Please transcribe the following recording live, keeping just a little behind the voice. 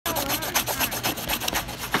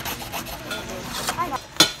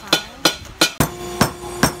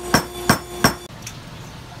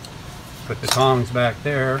The tongs back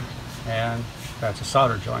there, and that's a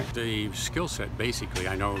solder joint. The skill set, basically,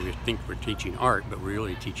 I know we think we're teaching art, but we're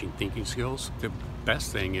really teaching thinking skills. The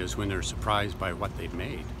best thing is when they're surprised by what they've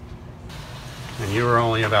made. And you were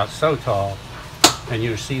only about so tall, and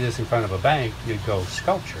you see this in front of a bank, you'd go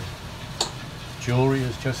sculpture. Jewelry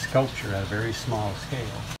is just sculpture at a very small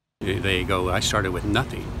scale. They go, I started with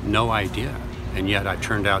nothing, no idea, and yet I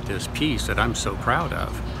turned out this piece that I'm so proud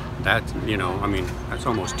of. That, you know, I mean, that's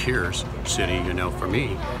almost tears city, you know, for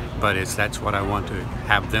me. But that's what I want to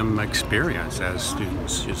have them experience as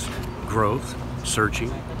students, is growth,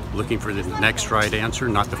 searching, looking for the next right answer,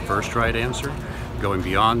 not the first right answer. Going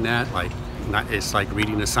beyond that, it's like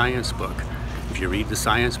reading a science book. If you read the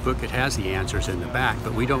science book, it has the answers in the back,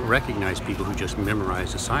 but we don't recognize people who just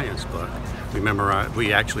memorize the science book.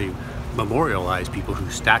 We actually memorialize people who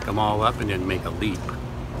stack them all up and then make a leap.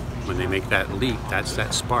 When they make that leap, that's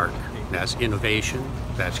that spark. That's innovation,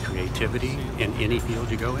 that's creativity in any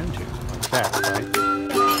field you go into. That, right?